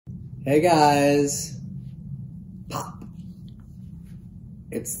Hey guys, pop.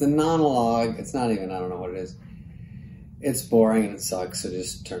 It's the non-Ologue. It's not even, I don't know what it is. It's boring and it sucks, so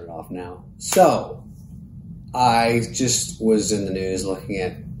just turn it off now. So, I just was in the news looking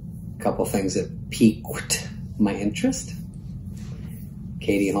at a couple things that piqued my interest.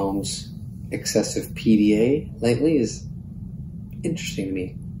 Katie Holmes' excessive PDA lately is interesting to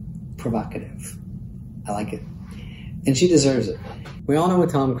me. Provocative. I like it. And she deserves it. We all know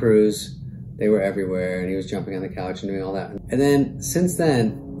with Tom Cruise, they were everywhere and he was jumping on the couch and doing all that. And then, since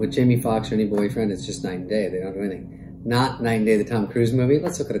then, with Jamie Foxx or any boyfriend, it's just night and day. They don't do anything. Not Night and Day, the Tom Cruise movie.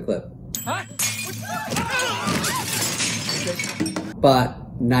 Let's look at a clip. Huh?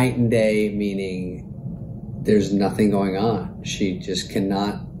 But night and day meaning there's nothing going on. She just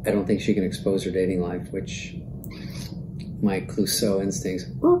cannot, I don't think she can expose her dating life, which my Clouseau instincts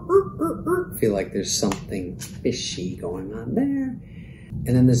feel like there's something fishy going on there.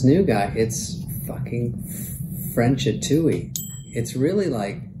 And then this new guy, it's fucking French-a-tooey. It's really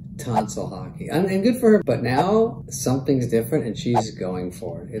like tonsil hockey. And good for her, but now something's different and she's going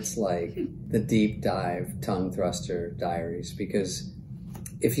for it. It's like the deep dive tongue thruster diaries, because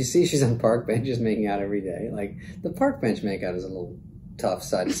if you see she's on park benches making out every day, like the park bench makeout is a little tough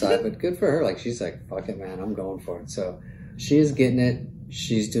side to side, but good for her. Like she's like, fuck it, man, I'm going for it. So she is getting it.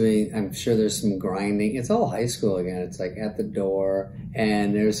 She's doing, I'm sure there's some grinding. It's all high school again. It's like at the door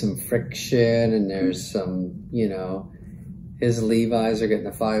and there's some friction and there's some, you know, his Levi's are getting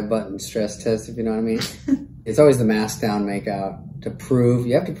a 5-button stress test, if you know what I mean. It's always the mask down make out to prove,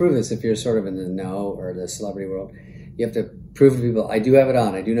 you have to prove this if you're sort of in the know or the celebrity world. You have to prove to people, I do have it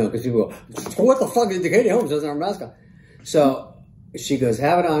on, I do know, because people go, what the fuck is Katie Holmes doesn't have a mask on? So she goes,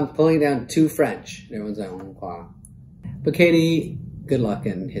 have it on, pulling it down too French. And everyone's like, oh, wow. But Katie, good luck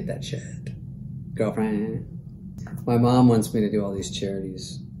and hit that shit, girlfriend. My mom wants me to do all these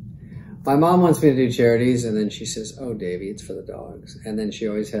charities. My mom wants me to do charities, and then she says, oh, Davey, it's for the dogs. And then she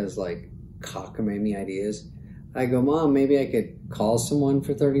always has, like, cockamamie ideas. I go, Mom, maybe I could call someone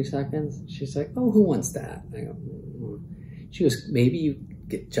for 30 seconds? She's like, oh, who wants that? I go, She goes, maybe you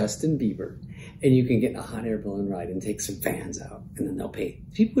get Justin Bieber, and you can get a hot air balloon ride and take some fans out, and then they'll pay.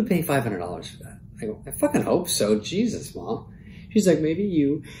 People would pay $500 for that. I go, I fucking hope so. Jesus, Mom. She's like, maybe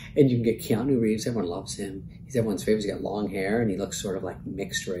you, and you can get Keanu Reeves. Everyone loves him. He's everyone's favorite. He's got long hair, and he looks sort of like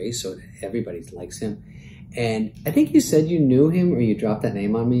mixed race, so everybody likes him. And I think you said you knew him, or you dropped that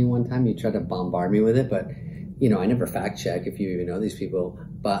name on me one time. You tried to bombard me with it, but, you know, I never fact check if you even know these people.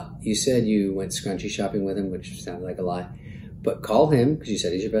 But you said you went scrunchie shopping with him, which sounded like a lie. But call him, because you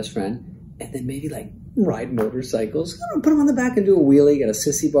said he's your best friend, and then maybe, like, ride motorcycles. Put him on the back and do a wheelie, get a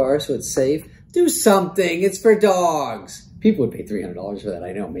sissy bar so it's safe. Do something. It's for dogs. People would pay $300 for that.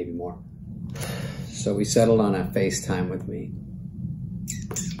 I know, maybe more. So we settled on a FaceTime with me.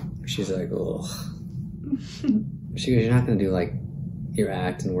 She's like, ugh. She goes, you're not going to do like your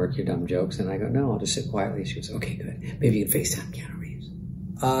act and work your dumb jokes? And I go, no, I'll just sit quietly. She goes, okay, good. Maybe you can FaceTime Keanu Reeves.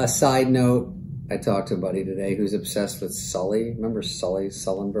 Side note, I talked to a buddy today who's obsessed with Sully. Remember Sully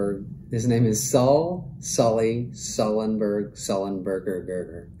Sullenberg? His name is Sully Sullenberg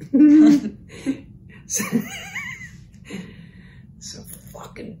Sullenberger. So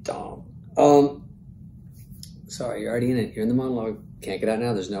fucking dumb. Sorry, you're already in it. You're in the monologue. Can't get out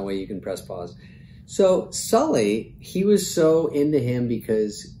now. There's no way you can press pause. So Sully, he was so into him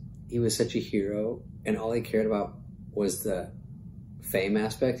because he was such a hero and all he cared about was the fame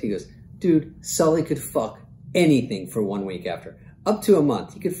aspect. He goes, dude, Sully could fuck anything for 1 week after. Up to a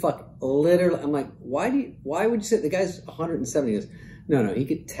month. He could fuck literally. I'm like, why would you say, the guy's 170. He goes, no, he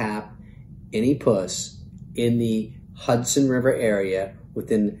could tap any puss in the Hudson River area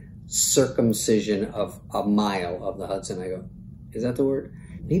within circumcision of a mile of the Hudson. I go, is that the word?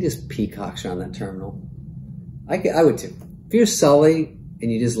 He just peacocks around that terminal. I would too. If you're Sully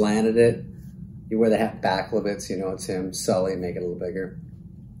and you just landed it, you wear the hat backlavits, you know it's him. Sully, make it a little bigger.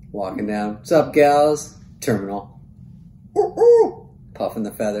 Walking down, what's up, gals? Terminal. Puffing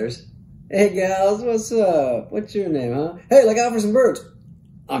the feathers. Hey, gals, what's up? What's your name, huh? Hey, look out for some birds.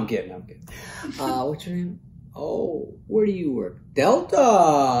 I'm kidding. What's your name? Oh, where do you work? Delta.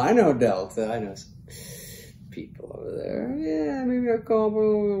 I know Delta. I know some people over there. Yeah, maybe I'll call.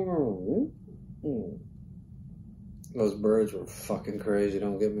 Those birds were fucking crazy.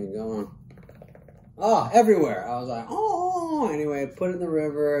 Don't get me going. Oh, everywhere. I was like, oh. Anyway, put it in the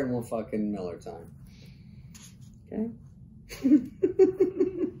river and we'll fucking Miller time. Okay.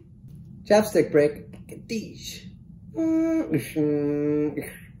 Chapstick break. Dish.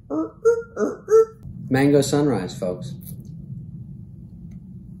 Mango sunrise, folks.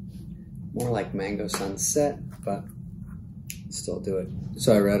 More like mango sunset, but still do it.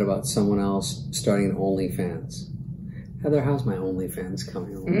 So I read about someone else starting an OnlyFans. Heather, how's my OnlyFans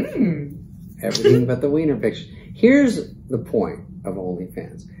coming along? Everything but the wiener picture. Here's the point of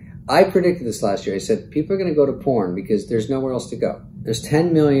OnlyFans. I predicted this last year. I said people are going to go to porn because there's nowhere else to go. There's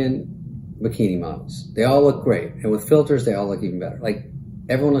 10 million bikini models. They all look great. And with filters, they all look even better. Like,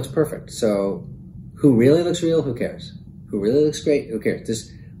 everyone looks perfect. So who really looks real? Who cares? Who really looks great? Who cares?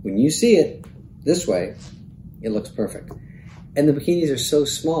 Just when you see it this way, it looks perfect. And the bikinis are so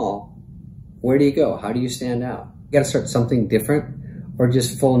small. Where do you go? How do you stand out? You got to start something different or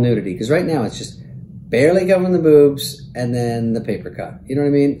just full nudity. Because right now it's just barely covering the boobs and then the paper cut. You know what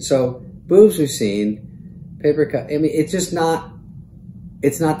I mean? So boobs we've seen, paper cut. I mean, it's just not,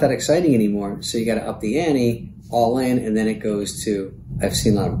 it's not that exciting anymore. So you got to up the ante, all in, and then it goes to, I've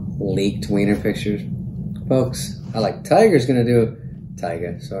seen a lot of leaked wiener pictures. Folks, I like Tiger's going to do,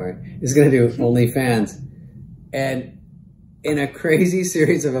 Tyga, sorry, is going to do OnlyFans. And in a crazy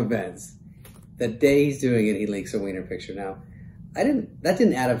series of events, the day he's doing it, he leaks a wiener picture. Now, that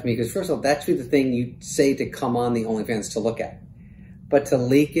didn't add up to me because first of all, that should be the thing you say to come on the OnlyFans to look at. But to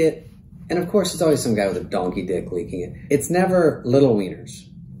leak it, and of course it's always some guy with a donkey dick leaking it. It's never little wieners.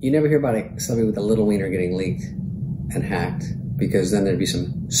 You never hear about somebody with a little wiener getting leaked and hacked because then there'd be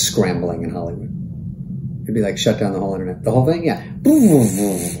some scrambling in Hollywood. It'd be like shut down the whole internet. The whole thing? Yeah.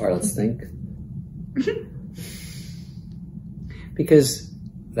 Or let's think. Because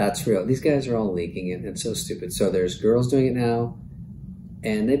that's real. These guys are all leaking it. It's so stupid. So there's girls doing it now,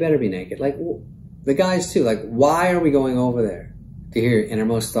 and they better be naked. Like, the guys too. Like, why are we going over there to hear your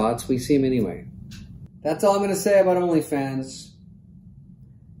innermost thoughts? We see them anyway. That's all I'm going to say about OnlyFans.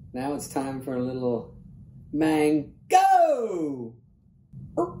 Now it's time for a little mango!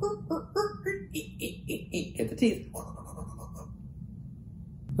 Get the teeth.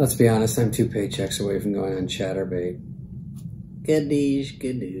 Let's be honest, I'm 2 paychecks away from going on Chatterbait. Good news,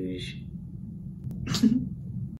 good news.